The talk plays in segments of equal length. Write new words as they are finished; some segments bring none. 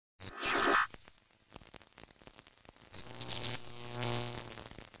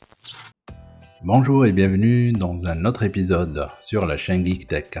Bonjour et bienvenue dans un autre épisode sur la chaîne Geek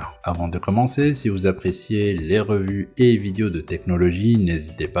Tech. Avant de commencer, si vous appréciez les revues et vidéos de technologie,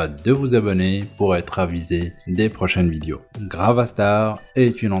 n'hésitez pas de vous abonner pour être avisé des prochaines vidéos. Gravastar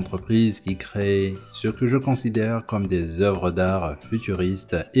est une entreprise qui crée ce que je considère comme des œuvres d'art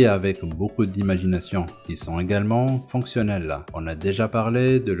futuristes et avec beaucoup d'imagination, qui sont également fonctionnelles. On a déjà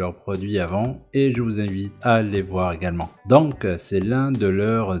parlé de leurs produits avant et je vous invite à les voir également. Donc, c'est l'un de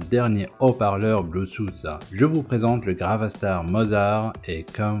leurs derniers haut-parleurs Bluetooth. Je vous présente le Gravastar Mozart et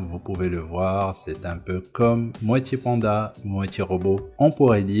comme vous pouvez le voir, c'est un peu comme moitié panda, moitié robot. On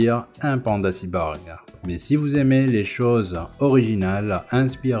pourrait dire un panda cyborg. Mais si vous aimez les choses originales,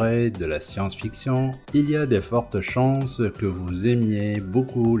 inspirées de la science-fiction, il y a de fortes chances que vous aimiez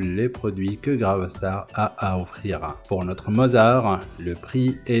beaucoup les produits que Gravastar a à offrir. Pour notre Mozart, le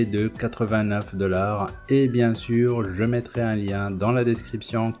prix est de 89 $ et bien sûr, je mettrai un lien dans la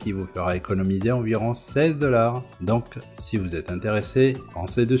description qui vous fera économiser environ 16 $. Donc, si vous êtes intéressé,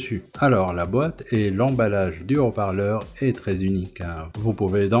 pensez dessus. Alors, la boîte et l'emballage du haut-parleur est très unique. Vous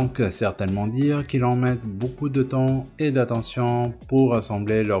pouvez donc certainement dire qu'il en met beaucoup de temps et d'attention pour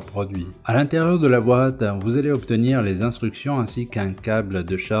assembler leurs produits. À l'intérieur de la boîte, vous allez obtenir les instructions ainsi qu'un câble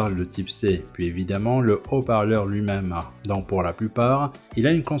de charge de type C, puis évidemment le haut-parleur lui-même. Donc pour la plupart, il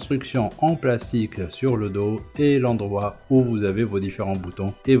a une construction en plastique sur le dos et l'endroit où vous avez vos différents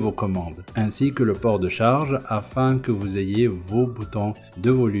boutons et vos commandes, ainsi que le port de charge afin que vous ayez vos boutons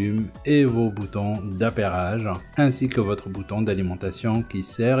de volume et vos boutons d'appairage, ainsi que votre bouton d'alimentation qui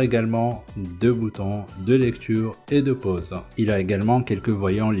sert également de bouton de lecture et de pause. Il a également quelques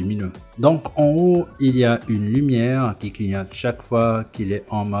voyants lumineux. Donc en haut, il y a une lumière qui clignote chaque fois qu'il est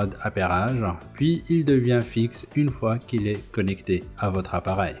en mode appairage, puis il devient fixe une fois qu'il est connecté à votre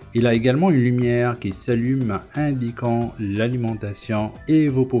appareil. Il a également une lumière qui s'allume indiquant l'alimentation et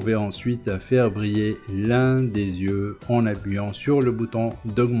vous pouvez ensuite faire briller l'un des yeux en appuyant sur le bouton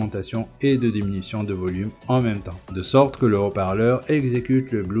d'augmentation et de diminution de volume en même temps, de sorte que le haut-parleur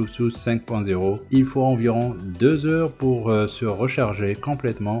exécute le Bluetooth 5.0. Il faut environ 2 heures pour se recharger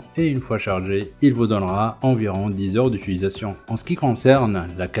complètement et une fois chargé, il vous donnera environ 10 heures d'utilisation. En ce qui concerne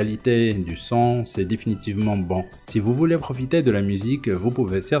la qualité du son, c'est définitivement bon. Si vous voulez profiter de la musique, vous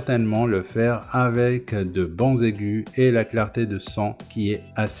pouvez certainement le faire avec de bons aigus et la clarté de son qui est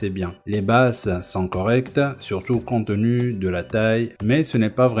assez bien. Les basses sont correctes, surtout compte tenu de la taille, mais ce n'est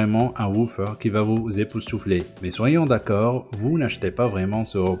pas vraiment un woofer qui va vous époustoufler. Mais soyons d'accord, vous n'achetez pas vraiment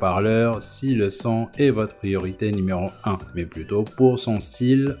ce haut-parleur si le son est votre priorité numéro 1, mais plutôt pour son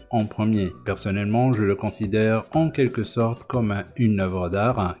style en premier. Personnellement, je le considère en quelque sorte comme une œuvre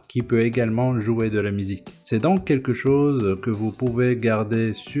d'art qui peut également jouer de la musique. C'est donc quelque chose que vous pouvez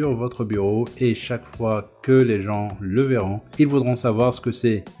garder sur votre bureau et chaque fois que les gens le verront, ils voudront savoir ce que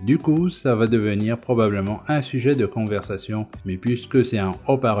c'est. Du coup, ça va devenir probablement un sujet de conversation, mais puisque c'est un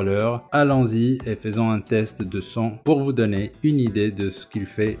haut-parleur, allons-y et faisons un test de son pour vous donner une idée de ce qu'il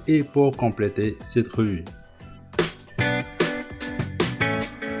fait et pour compléter cette revue.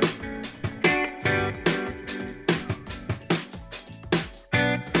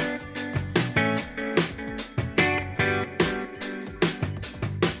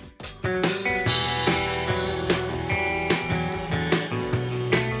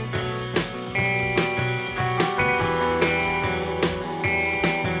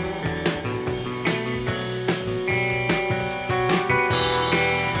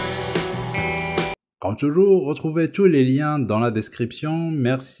 Comme toujours, retrouvez tous les liens dans la description.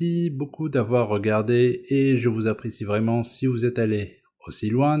 Merci beaucoup d'avoir regardé et je vous apprécie vraiment si vous êtes allé aussi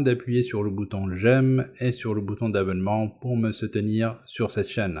loin d'appuyer sur le bouton j'aime et sur le bouton d'abonnement pour me soutenir sur cette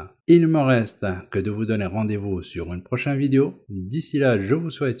chaîne. Il ne me reste que de vous donner rendez-vous sur une prochaine vidéo. D'ici là, je vous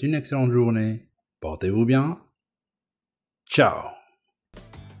souhaite une excellente journée. Portez-vous bien. Ciao!